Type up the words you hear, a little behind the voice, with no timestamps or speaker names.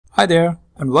Hi there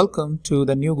and welcome to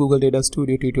the new Google Data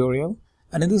Studio tutorial.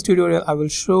 And in this tutorial I will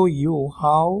show you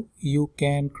how you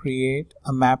can create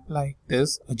a map like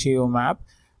this, a GEO map,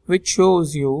 which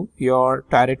shows you your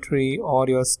territory or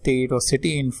your state or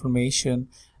city information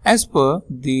as per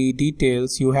the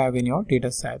details you have in your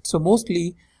data set. So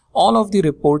mostly all of the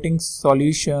reporting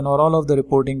solution or all of the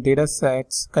reporting data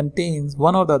sets contains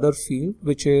one or the other field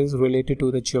which is related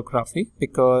to the geography,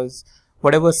 because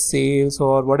whatever sales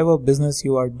or whatever business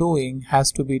you are doing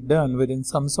has to be done within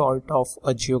some sort of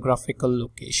a geographical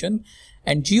location.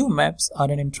 And geo maps are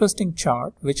an interesting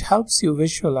chart which helps you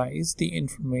visualize the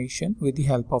information with the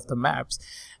help of the maps.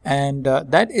 And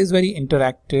that is very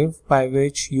interactive, by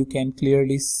which you can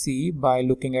clearly see by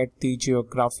looking at the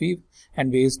geography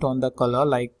and based on the color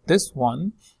like this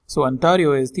one. So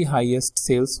Ontario is the highest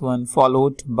sales one,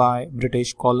 followed by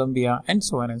British Columbia and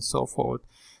so on and so forth.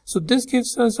 So this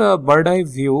gives us a bird eye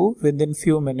view. Within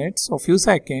few minutes or few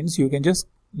seconds you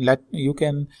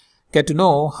can get to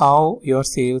know how your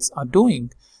sales are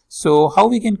doing. So how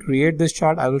we can create this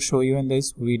chart I will show you in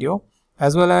this video,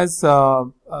 as well as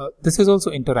this is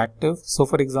also interactive. So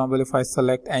for example, if I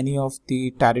select any of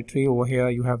the territory over here,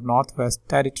 you have Northwest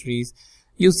territories,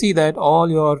 you see that all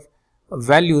your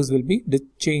values will be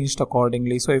changed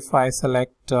accordingly. So if I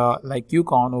select like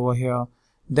Yukon over here,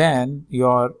 then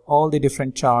all the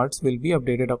different charts will be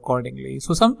updated accordingly.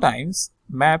 So sometimes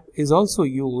map is also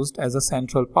used as a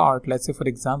central part. Let's say for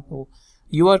example,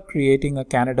 you are creating a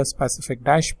Canada specific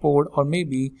dashboard, or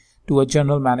maybe to a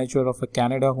general manager of a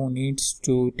Canada who needs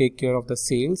to take care of the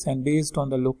sales, and based on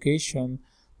the location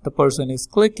the person is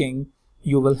clicking,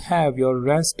 you will have your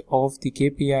rest of the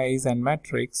KPIs and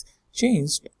metrics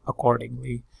changed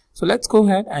accordingly. So let's go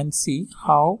ahead and see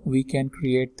how we can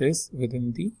create this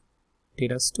within the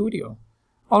Data Studio.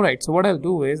 Alright, so what I'll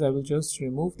do is I will just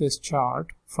remove this chart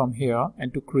from here,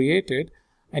 and to create it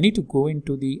I need to go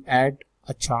into the add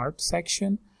a chart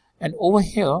section, and over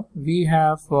here we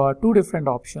have two different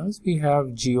options. We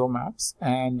have Geo Maps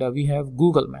and we have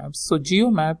Google Maps. So Geo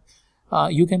Map,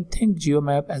 you can think Geo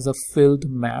Map as a filled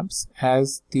maps,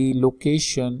 as the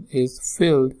location is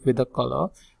filled with a color,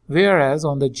 whereas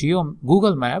on the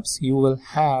Google Maps you will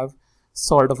have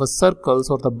sort of a circles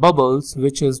or the bubbles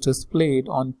which is displayed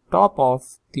on top of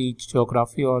the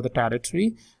geography or the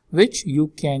territory, which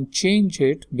you can change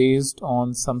it based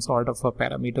on some sort of a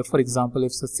parameter. For example,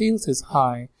 if the sales is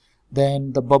high,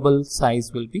 then the bubble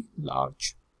size will be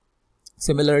large.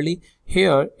 Similarly,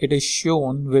 here it is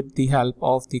shown with the help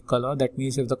of the color. That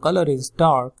means if the color is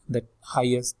dark, the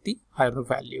highest the higher the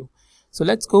value. So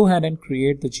let's go ahead and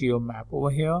create the geo map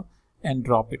over here and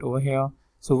drop it over here.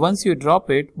 So once you drop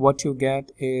it, what you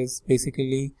get is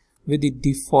basically with the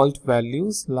default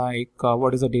values, like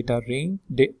what is the data range,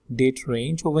 date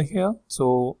range over here.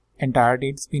 So entire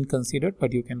date's been considered,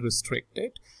 but you can restrict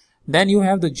it. Then you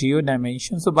have the geo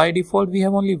dimension. So by default we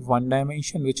have only one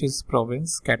dimension, which is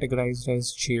province, categorized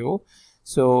as geo.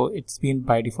 So it's been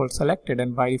by default selected,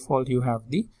 and by default you have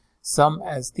the sum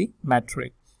as the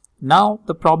metric. Now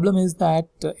the problem is that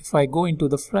if I go into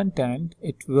the front end,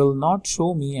 it will not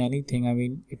show me anything. I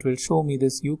mean, it will show me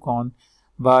this Yukon,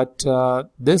 but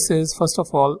this is first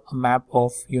of all a map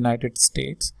of United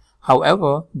States.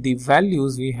 However, the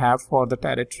values we have for the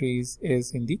territories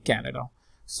is in the Canada.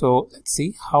 So let's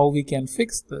see how we can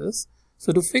fix this.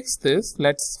 So to fix this,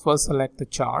 let's first select the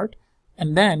chart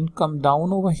and then come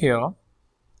down over here.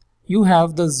 You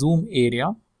have the zoom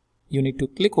area. You need to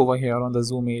click over here on the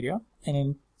zoom area and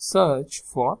in search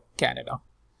for Canada.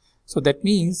 So that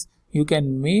means you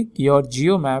can make your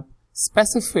geo map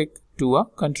specific to a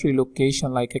country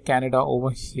location like a Canada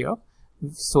over here,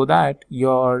 so that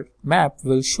your map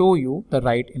will show you the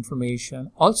right information.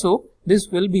 Also, this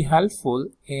will be helpful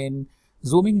in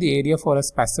zooming the area for a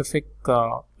specific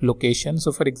location.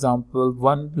 So for example,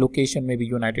 one location may be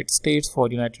United States for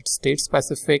United States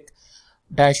specific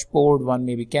dashboard, one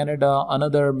may be Canada,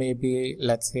 another may be,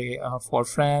 let's say, for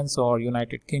France or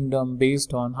United Kingdom.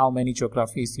 Based on how many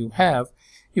geographies you have,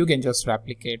 you can just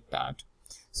replicate that.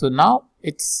 So now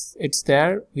it's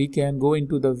there. We can go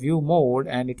into the view mode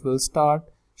and it will start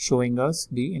showing us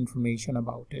the information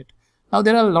about it. Now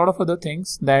there are a lot of other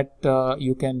things that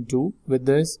you can do with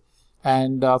this,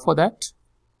 and for that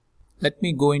let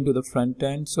me go into the front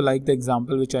end. So like the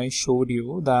example which I showed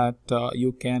you, that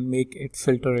you can make it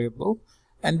filterable.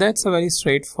 And that's a very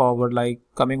straightforward, like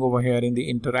coming over here in the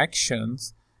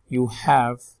interactions, you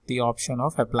have the option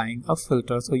of applying a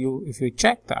filter. So if you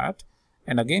check that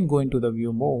and again go into the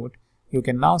view mode, you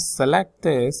can now select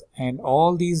this and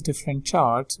all these different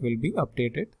charts will be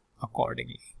updated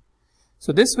accordingly.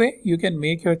 So this way you can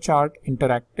make your chart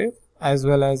interactive as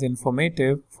well as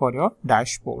informative for your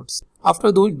dashboards.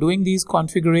 After doing these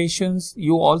configurations,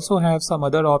 you also have some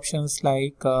other options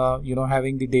like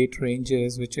having the date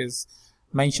ranges, which is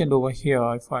mentioned over here.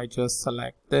 If I just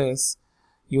select this,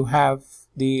 you have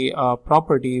the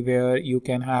property where you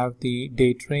can have the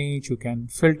date range, you can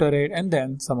filter it, and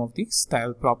then some of the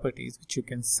style properties which you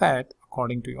can set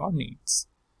according to your needs.